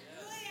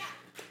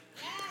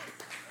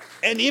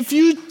 And if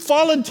you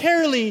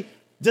voluntarily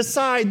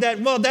decide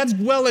that, well, that's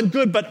well and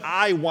good, but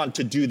I want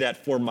to do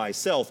that for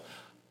myself,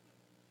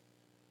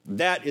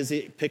 that is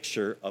a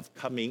picture of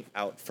coming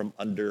out from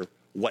under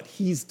what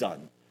he's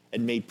done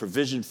and made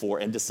provision for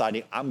and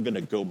deciding, I'm going to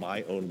go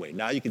my own way.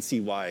 Now you can see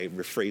why I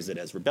rephrase it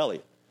as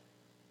rebellion.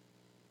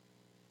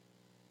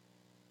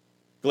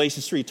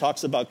 Galatians 3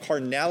 talks about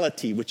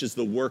carnality, which is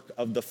the work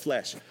of the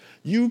flesh.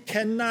 You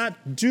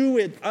cannot do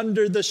it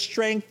under the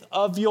strength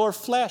of your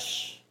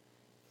flesh.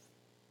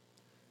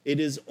 It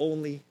is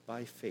only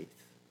by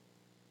faith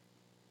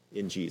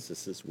in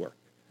Jesus' work,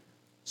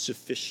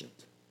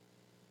 sufficient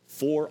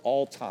for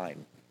all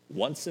time,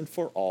 once and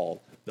for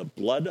all, the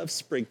blood of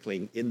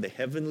sprinkling in the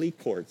heavenly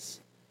courts.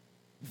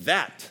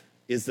 That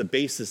is the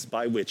basis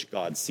by which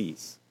God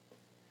sees.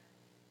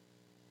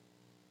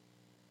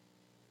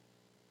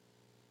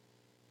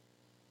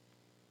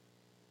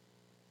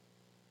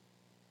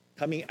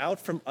 Coming out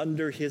from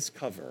under his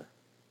cover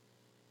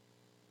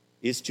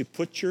is to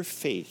put your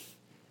faith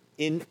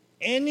in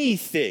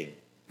anything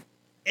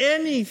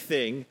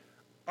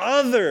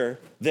other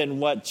than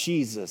what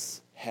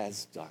Jesus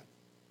has done.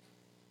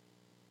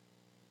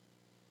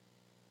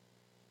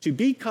 To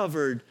be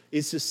covered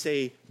is to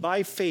say,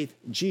 by faith,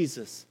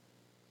 Jesus,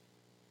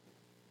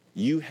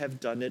 you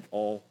have done it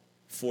all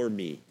for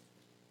me.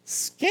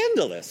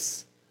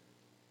 Scandalous.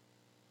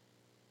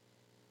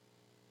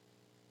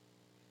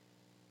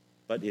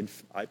 But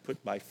I put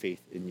my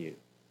faith in you.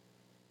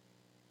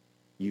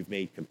 You've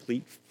made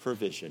complete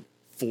provision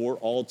for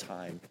all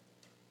time.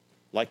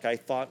 Like I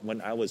thought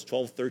when I was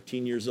 12,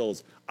 13 years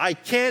old. I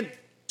can't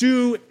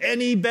do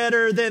any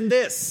better than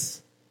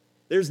this.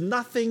 There's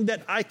nothing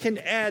that I can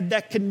add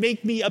that can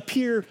make me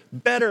appear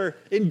better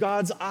in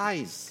God's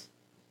eyes.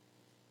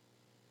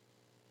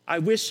 I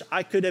wish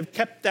I could have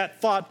kept that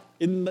thought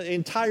in the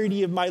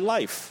entirety of my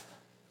life.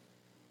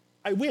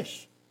 I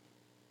wish.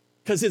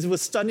 Because it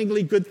was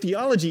stunningly good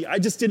theology. I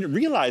just didn't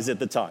realize at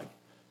the time.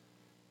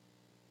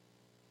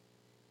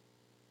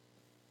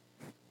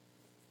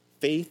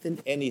 Faith in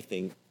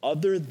anything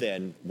other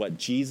than what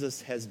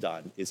Jesus has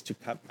done is to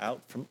come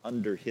out from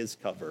under his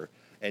cover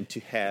and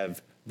to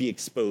be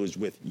exposed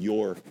with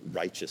your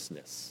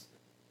righteousness,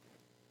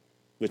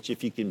 which,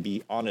 if you can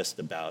be honest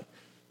about,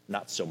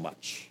 not so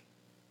much.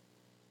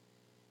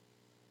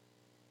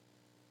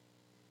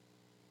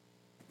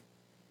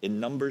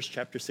 In Numbers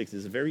chapter 6,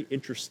 there's a very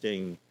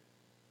interesting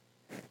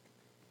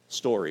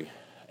story,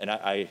 and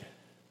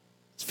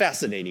it's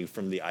fascinating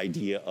from the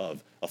idea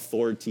of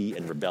authority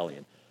and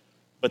rebellion.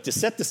 But to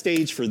set the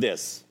stage for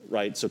this,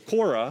 right? So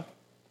Korah,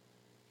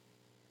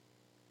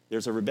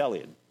 there's a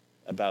rebellion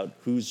about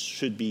who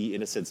should be,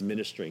 in a sense,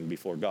 ministering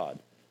before God.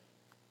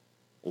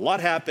 A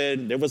lot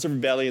happened. There was a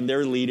rebellion. There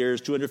were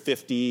leaders,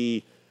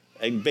 250,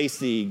 and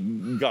basically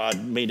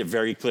God made it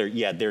very clear,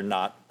 yeah, they're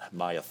not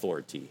my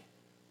authority.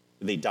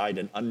 They died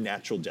an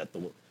unnatural death.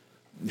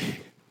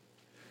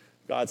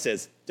 God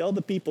says, tell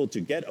the people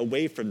to get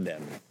away from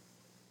them.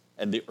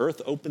 And the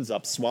earth opens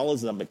up,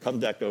 swallows them, and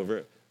comes back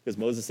over. Because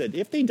Moses said,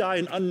 if they die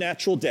an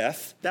unnatural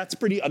death, that's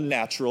pretty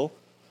unnatural,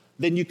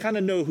 then you kind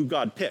of know who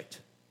God picked.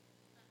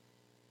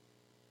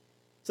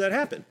 So that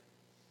happened.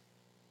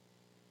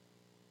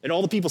 And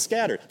all the people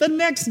scattered. The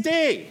next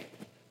day,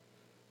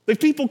 the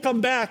people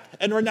come back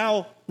and are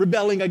now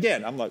rebelling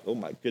again. I'm like, oh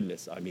my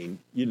goodness. I mean,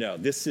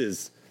 this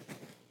is,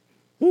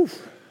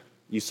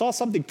 you saw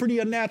something pretty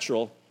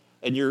unnatural,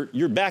 and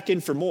you're back in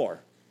for more.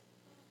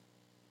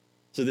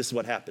 So this is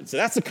what happened. So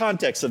that's the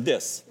context of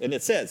this. And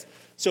it says,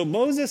 so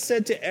Moses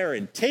said to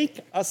Aaron, take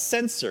a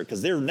censer,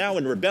 because they're now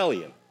in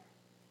rebellion.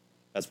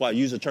 That's why I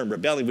use the term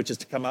rebellion, which is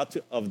to come out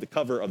of the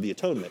cover of the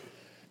atonement.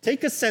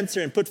 Take a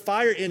censer and put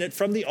fire in it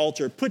from the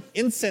altar, put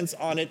incense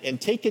on it, and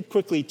take it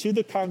quickly to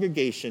the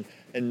congregation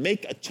and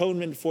make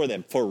atonement for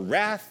them. For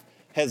wrath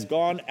has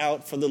gone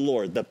out from the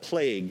Lord. The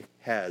plague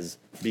has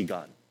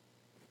begun.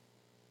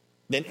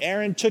 Then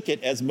Aaron took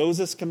it as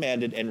Moses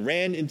commanded and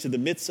ran into the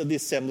midst of the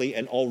assembly,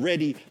 and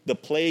already the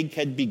plague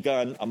had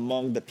begun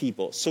among the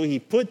people. So he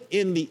put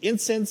in the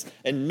incense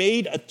and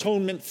made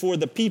atonement for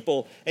the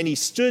people, and he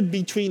stood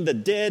between the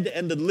dead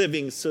and the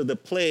living, so the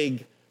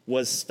plague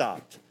was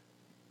stopped.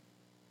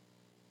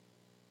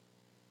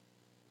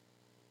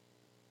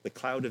 The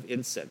cloud of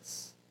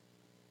incense.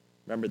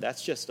 Remember,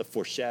 that's just a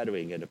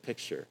foreshadowing and a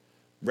picture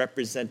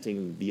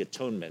representing the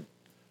atonement.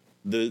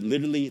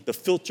 Literally the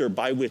filter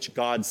by which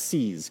God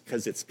sees,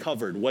 because it's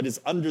covered. What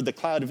is under the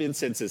cloud of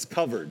incense is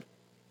covered.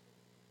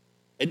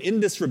 And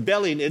in this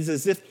rebellion, it's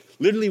as if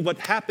literally what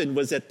happened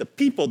was that the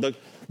people,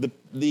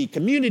 the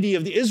community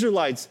of the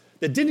Israelites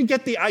that didn't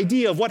get the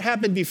idea of what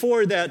happened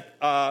before that,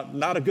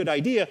 not a good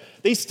idea,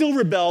 they still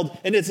rebelled,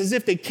 and it's as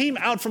if they came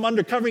out from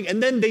under covering,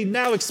 and then they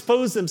now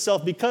exposed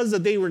themselves because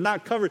they were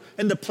not covered,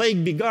 and the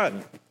plague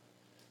begun.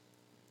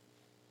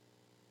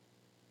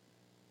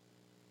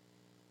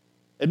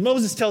 And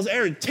Moses tells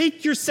Aaron,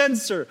 take your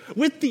censer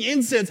with the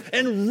incense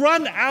and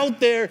run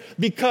out there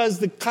because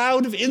the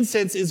cloud of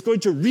incense is going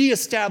to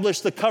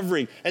reestablish the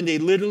covering. And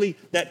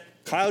that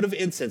cloud of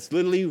incense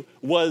literally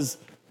was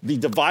the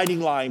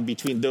dividing line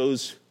between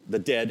the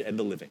dead and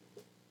the living.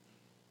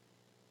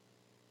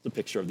 The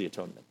picture of the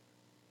atonement.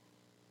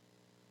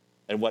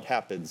 And what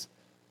happens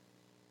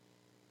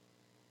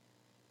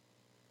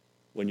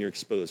when you're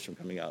exposed from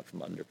coming out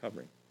from under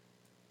covering,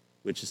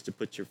 which is to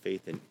put your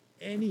faith in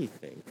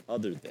anything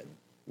other than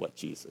what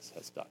Jesus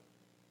has done.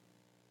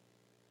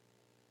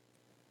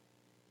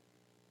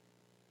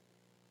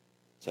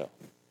 So,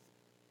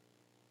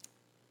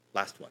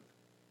 last one.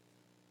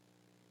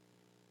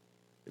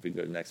 If we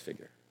go to the next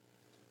figure.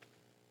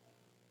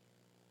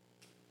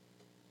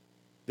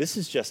 This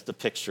is just a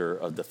picture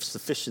of the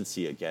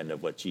sufficiency again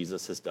of what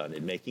Jesus has done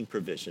in making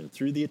provision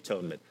through the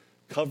atonement,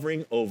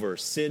 covering over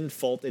sin,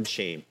 fault, and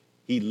shame.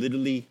 He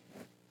literally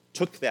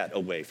took that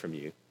away from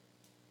you.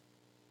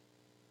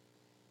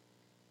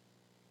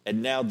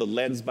 And now the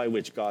lens by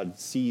which God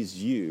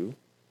sees you,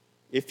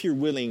 if you're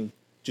willing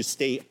to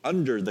stay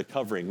under the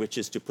covering, which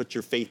is to put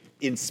your faith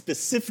in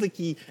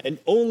specifically and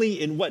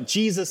only in what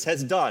Jesus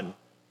has done,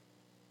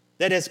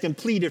 that has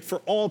completed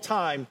for all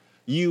time,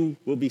 you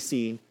will be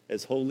seen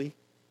as holy,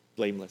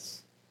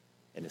 blameless,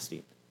 and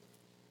esteemed.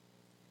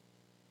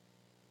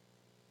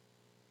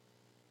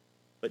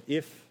 But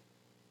if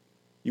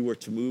you were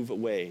to move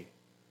away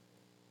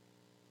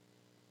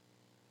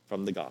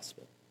from the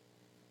gospel,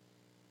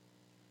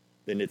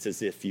 then it's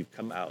as if you've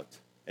come out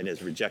and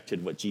has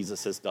rejected what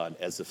Jesus has done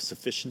as a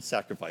sufficient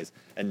sacrifice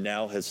and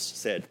now has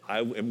said, I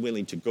am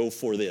willing to go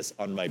for this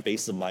on my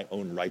basis of my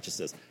own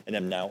righteousness, and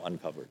am now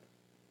uncovered.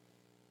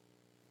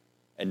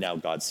 And now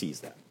God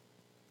sees that.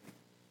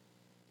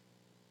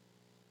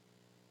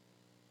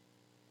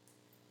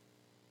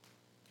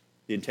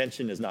 The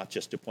intention is not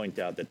just to point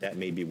out that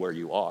may be where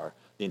you are.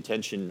 The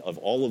intention of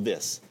all of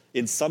this,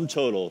 in sum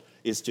total,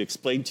 is to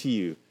explain to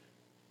you,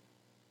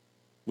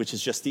 which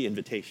is just the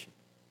invitation.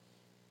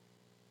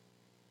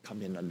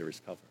 Come in under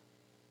his cover.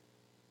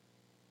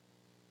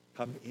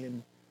 Come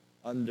in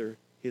under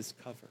his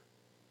cover.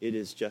 It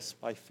is just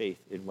by faith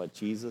in what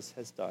Jesus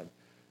has done.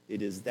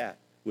 It is that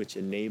which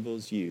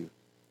enables you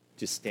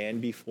to stand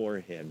before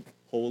him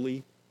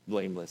holy,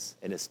 blameless,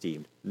 and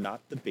esteemed, not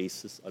the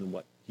basis on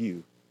what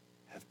you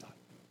have done.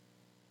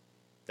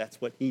 That's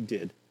what he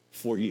did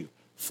for you,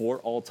 for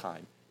all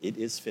time. It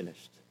is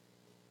finished.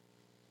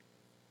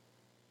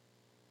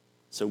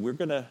 So we're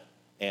going to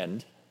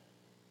end,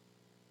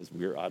 because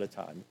we're out of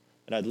time.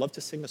 And I'd love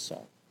to sing a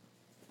song.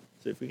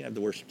 So if we can have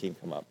the worship team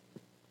come up.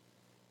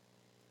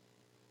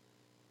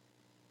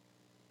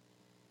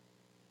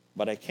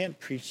 But I can't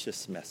preach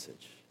this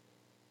message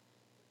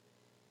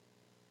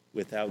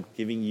without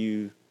giving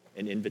you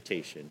an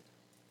invitation.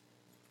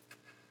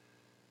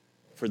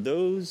 For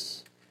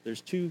those,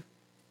 there's two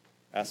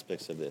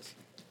aspects of this.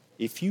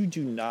 If you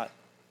do not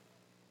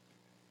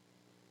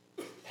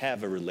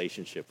have a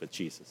relationship with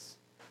Jesus,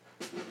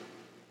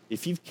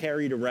 if you've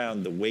carried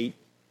around the weight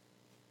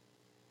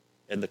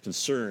and the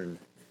concern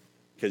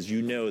because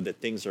you know that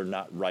things are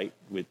not right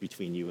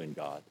between you and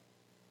God,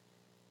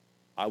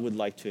 I would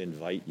like to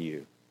invite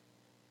you.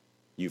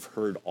 You've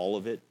heard all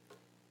of it.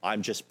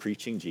 I'm just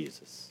preaching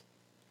Jesus.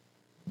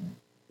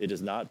 It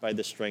is not by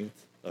the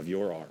strength of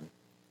your arm.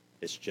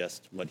 It's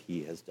just what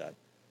he has done.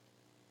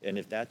 And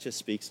if that just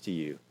speaks to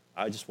you,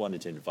 I just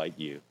wanted to invite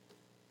you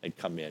and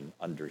come in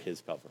under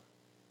his cover.